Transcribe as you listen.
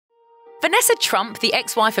Vanessa Trump, the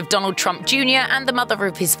ex-wife of Donald Trump Jr. and the mother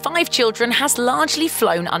of his 5 children, has largely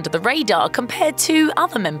flown under the radar compared to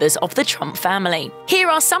other members of the Trump family. Here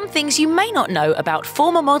are some things you may not know about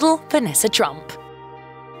former model Vanessa Trump.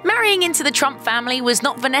 Marrying into the Trump family was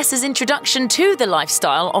not Vanessa's introduction to the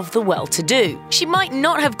lifestyle of the well-to-do. She might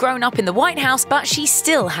not have grown up in the White House, but she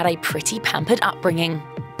still had a pretty pampered upbringing.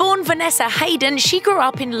 Born Vanessa Hayden, she grew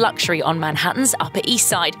up in luxury on Manhattan's Upper East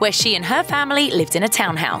Side, where she and her family lived in a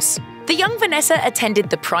townhouse. The young Vanessa attended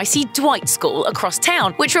the pricey Dwight School across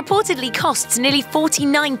town, which reportedly costs nearly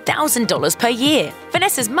 $49,000 per year.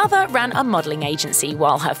 Vanessa's mother ran a modeling agency,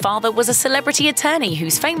 while her father was a celebrity attorney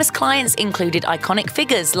whose famous clients included iconic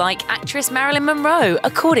figures like actress Marilyn Monroe,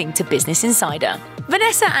 according to Business Insider.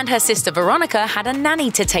 Vanessa and her sister Veronica had a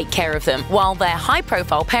nanny to take care of them, while their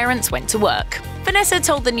high-profile parents went to work. Vanessa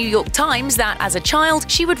told the New York Times that as a child,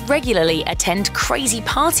 she would regularly attend crazy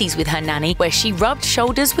parties with her nanny where she rubbed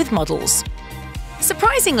shoulders with models.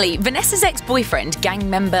 Surprisingly, Vanessa's ex-boyfriend, gang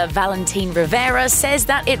member Valentin Rivera, says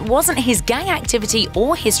that it wasn't his gang activity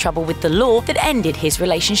or his trouble with the law that ended his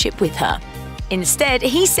relationship with her. Instead,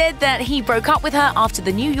 he said that he broke up with her after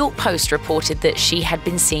the New York Post reported that she had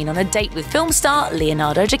been seen on a date with film star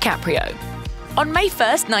Leonardo DiCaprio. On May 1,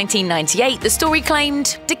 1998, the story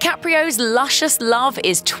claimed, DiCaprio's luscious love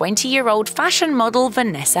is 20-year-old fashion model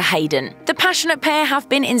Vanessa Hayden. The passionate pair have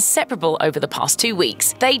been inseparable over the past 2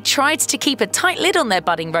 weeks. They tried to keep a tight lid on their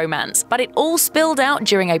budding romance, but it all spilled out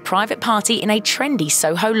during a private party in a trendy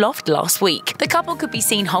Soho loft last week. The couple could be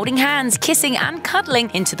seen holding hands, kissing and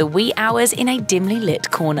cuddling into the wee hours in a dimly lit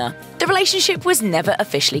corner. The relationship was never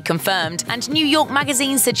officially confirmed, and New York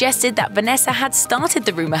Magazine suggested that Vanessa had started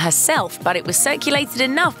the rumor herself, but it was circulated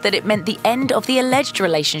enough that it meant the end of the alleged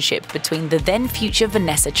relationship between the then-future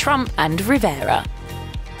Vanessa Trump and Rivera.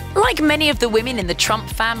 Like many of the women in the Trump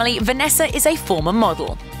family, Vanessa is a former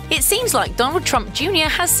model. It seems like Donald Trump Jr.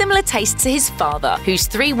 has similar tastes to his father, whose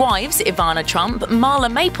 3 wives, Ivana Trump,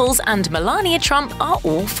 Marla Maples and Melania Trump, are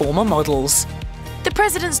all former models. The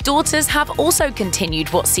president's daughters have also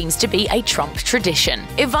continued what seems to be a Trump tradition.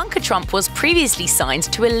 Ivanka Trump was previously signed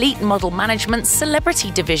to Elite Model Management's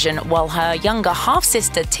celebrity division, while her younger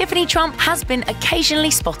half-sister Tiffany Trump has been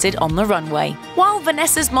occasionally spotted on the runway. While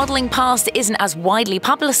Vanessa's modeling past isn't as widely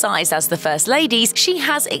publicized as the First Lady's, she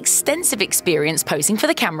has extensive experience posing for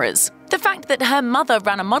the cameras. The fact that her mother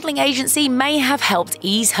ran a modeling agency may have helped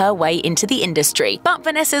ease her way into the industry, but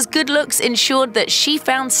Vanessa's good looks ensured that she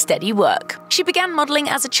found steady work. She began modeling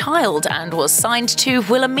as a child and was signed to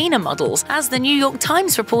Wilhelmina Models, as the New York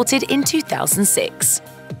Times reported in 2006.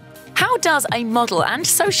 How does a model and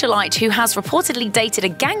socialite who has reportedly dated a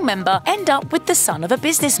gang member end up with the son of a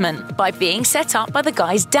businessman? By being set up by the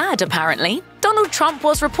guy's dad, apparently. Donald Trump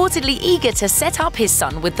was reportedly eager to set up his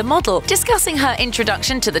son with the model. Discussing her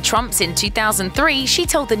introduction to the Trumps in 2003, she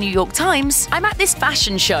told the New York Times, "I'm at this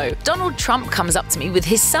fashion show. Donald Trump comes up to me with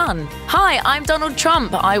his son. Hi, I'm Donald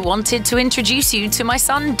Trump. I wanted to introduce you to my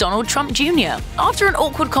son, Donald Trump Jr." After an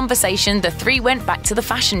awkward conversation, the 3 went back to the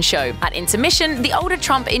fashion show. At intermission, the older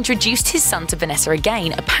Trump introduced his son to Vanessa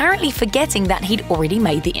again, apparently forgetting that he'd already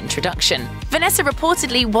made the introduction. Vanessa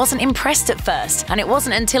reportedly wasn't impressed at first, and it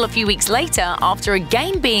wasn't until a few weeks later, after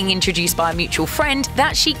again being introduced by a mutual friend,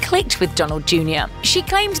 that she clicked with Donald Jr. She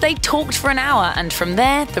claimed they talked for an hour, and from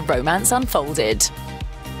there, the romance unfolded.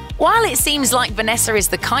 While it seems like Vanessa is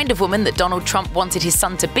the kind of woman that Donald Trump wanted his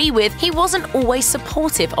son to be with, he wasn't always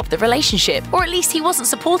supportive of the relationship, or at least he wasn't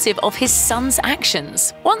supportive of his son's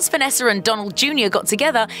actions. Once Vanessa and Donald Jr. got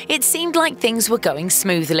together, it seemed like things were going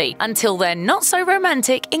smoothly, until their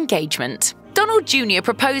not-so-romantic engagement. Donald Jr.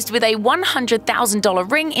 proposed with a $100,000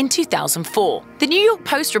 ring in 2004. The New York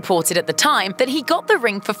Post reported at the time that he got the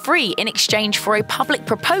ring for free in exchange for a public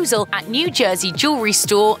proposal at New Jersey jewelry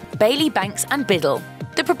store Bailey Banks and Biddle.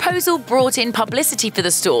 The proposal brought in publicity for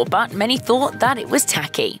the store, but many thought that it was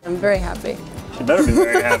tacky. I'm very happy. You better be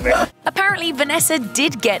very happy. Apparently, Vanessa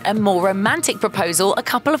did get a more romantic proposal a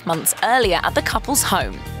couple of months earlier at the couple's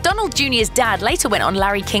home. Donald Jr.'s dad later went on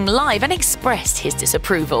Larry King Live and expressed his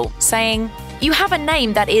disapproval, saying, "You have a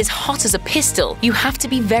name that is hot as a pistol. You have to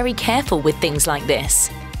be very careful with things like this."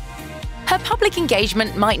 Her public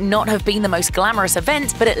engagement might not have been the most glamorous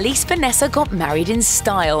event, but at least Vanessa got married in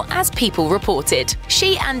style, as People reported.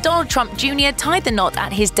 She and Donald Trump Jr. tied the knot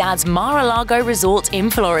at his dad's Mar-a-Lago resort in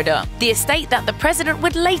Florida, the estate that the president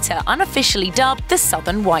would later unofficially dub the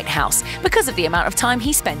Southern White House because of the amount of time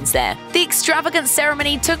he spends there. The extravagant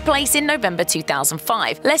ceremony took place in November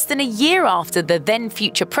 2005, less than a year after the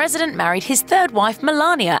then-future president married his 3rd wife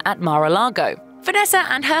Melania at Mar-a-Lago. Vanessa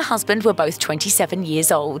and her husband were both 27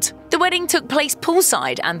 years old. The wedding took place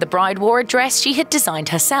poolside and the bride wore a dress she had designed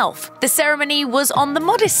herself. The ceremony was on the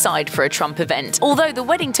modest side for a Trump event, although the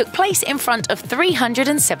wedding took place in front of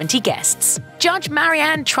 370 guests. Judge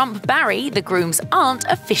Marianne Trump Barry, the groom's aunt,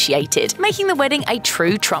 officiated, making the wedding a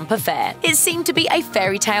true Trump affair. It seemed to be a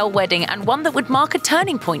fairy tale wedding and one that would mark a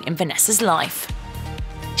turning point in Vanessa's life.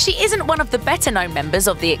 She isn't one of the better-known members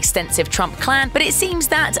of the extensive Trump clan, but it seems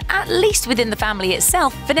that, at least within the family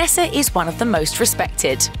itself, Vanessa is one of the most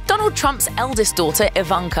respected. Donald Trump's eldest daughter,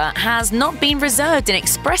 Ivanka, has not been reserved in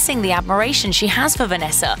expressing the admiration she has for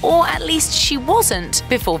Vanessa, or at least she wasn't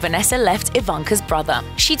before Vanessa left Ivanka's brother.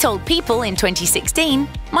 She told People in 2016,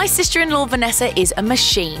 "My sister-in-law Vanessa is a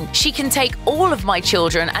machine. She can take all of my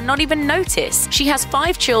children and not even notice. She has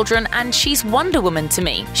 5 children and she's Wonder Woman to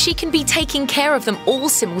me. She can be taking care of them all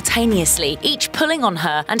simultaneously, each pulling on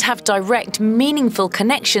her, and have direct, meaningful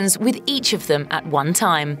connections with each of them at one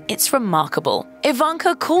time. It's remarkable."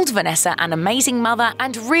 Ivanka called Vanessa an amazing mother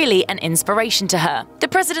and really an inspiration to her. The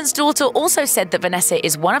president's daughter also said that Vanessa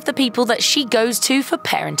is one of the people that she goes to for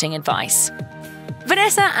parenting advice.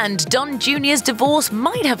 Vanessa and Don Jr.'s divorce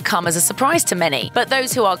might have come as a surprise to many, but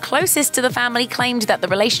those who are closest to the family claimed that the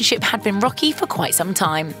relationship had been rocky for quite some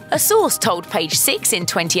time. A source told Page 6 in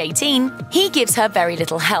 2018, "He gives her very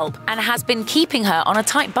little help and has been keeping her on a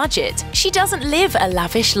tight budget. She doesn't live a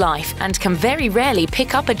lavish life and can very rarely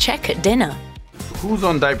pick up a check at dinner." Who's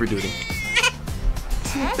on diaper duty?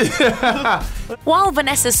 While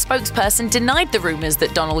Vanessa's spokesperson denied the rumors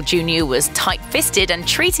that Donald Jr. was tight-fisted and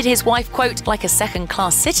treated his wife, quote, like a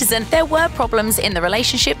second-class citizen, there were problems in the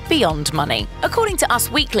relationship beyond money. According to Us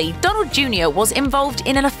Weekly, Donald Jr. was involved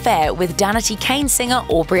in an affair with Danity Kane singer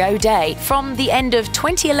Aubrey O'Day from the end of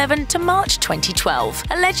 2011 to March 2012,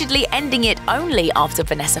 allegedly ending it only after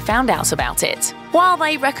Vanessa found out about it. While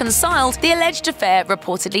they reconciled, the alleged affair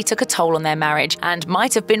reportedly took a toll on their marriage and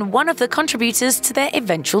might have been one of the contributors to their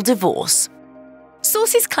eventual divorce.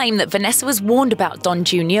 Sources claim that Vanessa was warned about Don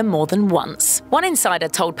Jr. more than once. One insider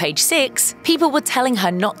told Page 6, people were telling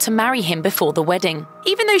her not to marry him before the wedding.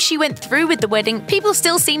 Even though she went through with the wedding, people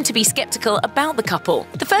still seem to be skeptical about the couple.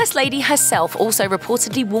 The First Lady herself also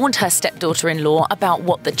reportedly warned her stepdaughter-in-law about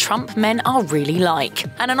what the Trump men are really like.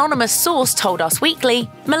 An anonymous source told Us Weekly,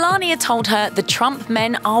 Melania told her the Trump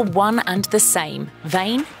men are one and the same,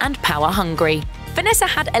 vain and power-hungry. Vanessa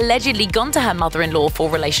had allegedly gone to her mother-in-law for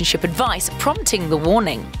relationship advice, prompting the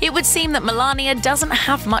warning. It would seem that Melania doesn't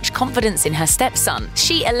have much confidence in her stepson.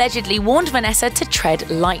 She allegedly warned Vanessa to tread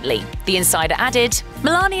lightly. The insider added,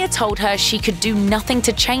 Melania told her she could do nothing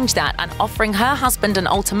to change that, and offering her husband an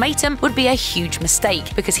ultimatum would be a huge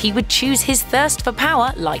mistake because he would choose his thirst for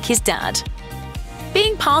power like his dad.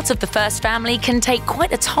 Being part of the first family can take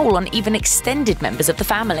quite a toll on even extended members of the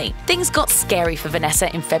family. Things got scary for Vanessa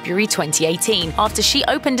in February 2018 after she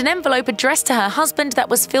opened an envelope addressed to her husband that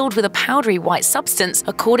was filled with a powdery white substance,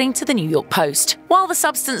 according to the New York Post. While the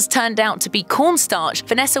substance turned out to be cornstarch,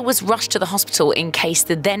 Vanessa was rushed to the hospital in case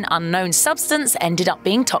the then unknown substance ended up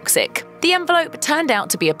being toxic. The envelope turned out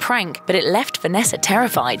to be a prank, but it left Vanessa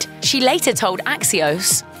terrified. She later told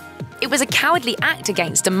Axios, "It was a cowardly act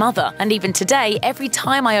against a mother, and even today, every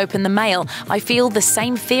time I open the mail, I feel the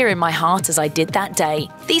same fear in my heart as I did that day.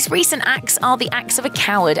 These recent acts are the acts of a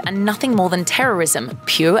coward and nothing more than terrorism,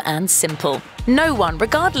 pure and simple. No one,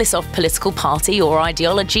 regardless of political party or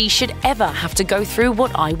ideology, should ever have to go through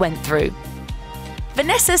what I went through."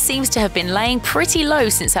 Vanessa seems to have been laying pretty low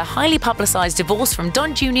since her highly publicized divorce from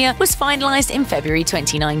Don Jr. was finalized in February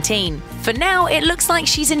 2019. For now, it looks like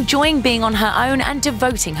she's enjoying being on her own and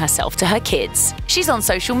devoting herself to her kids. She's on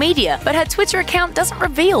social media, but her Twitter account doesn't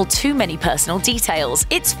reveal too many personal details.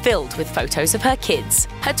 It's filled with photos of her kids.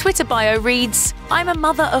 Her Twitter bio reads, "I'm a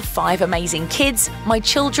mother of 5 amazing kids. My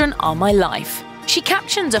children are my life." She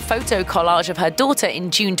captioned a photo collage of her daughter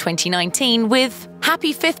in June 2019 with,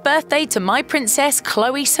 "Happy 5th birthday to my princess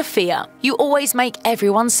Chloe Sophia. You always make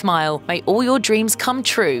everyone smile. May all your dreams come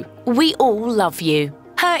true. We all love you."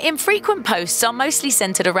 Her infrequent posts are mostly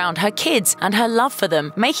centered around her kids and her love for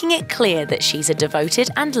them, making it clear that she's a devoted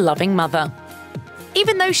and loving mother.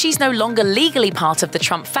 Even though she's no longer legally part of the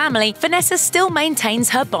Trump family, Vanessa still maintains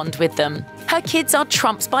her bond with them. Her kids are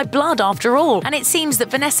Trumps by blood after all, and it seems that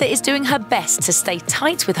Vanessa is doing her best to stay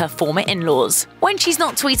tight with her former in-laws. When she's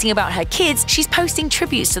not tweeting about her kids, she's posting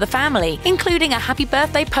tributes to the family, including a happy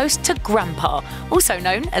birthday post to Grandpa, also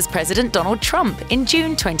known as President Donald Trump, in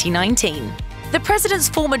June 2019. The president's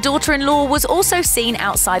former daughter-in-law was also seen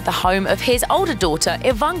outside the home of his older daughter,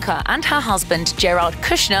 Ivanka, and her husband, Jared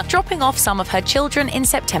Kushner, dropping off some of her children in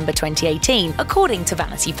September 2018, according to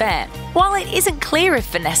Vanity Fair. While it isn't clear if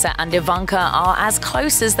Vanessa and Ivanka are as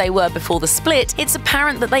close as they were before the split, it's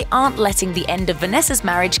apparent that they aren't letting the end of Vanessa's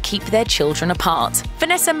marriage keep their children apart.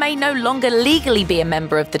 Vanessa may no longer legally be a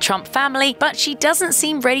member of the Trump family, but she doesn't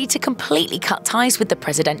seem ready to completely cut ties with the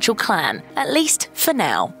presidential clan, at least for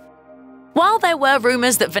now. While there were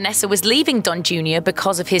rumors that Vanessa was leaving Don Jr.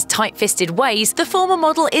 because of his tight-fisted ways, the former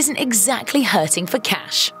model isn't exactly hurting for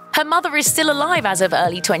cash. Her mother is still alive as of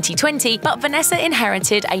early 2020, but Vanessa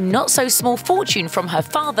inherited a not-so-small fortune from her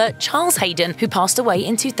father, Charles Hayden, who passed away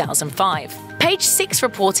in 2005. Page 6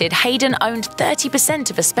 reported Hayden owned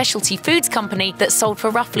 30% of a specialty foods company that sold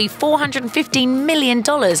for roughly $415 million in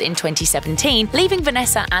 2017, leaving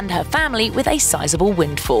Vanessa and her family with a sizable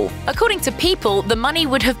windfall. According to People, the money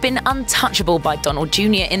would have been untouchable by Donald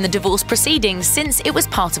Jr. in the divorce proceedings since it was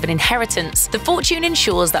part of an inheritance. The fortune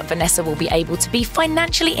ensures that Vanessa will be able to be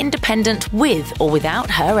financially independent with or without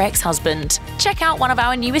her ex-husband. Check out one of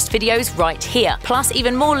our newest videos right here. Plus,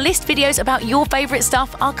 even more list videos about your favorite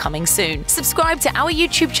stuff are coming soon. Subscribe to our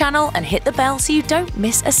YouTube channel and hit the bell so you don't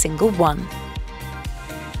miss a single one.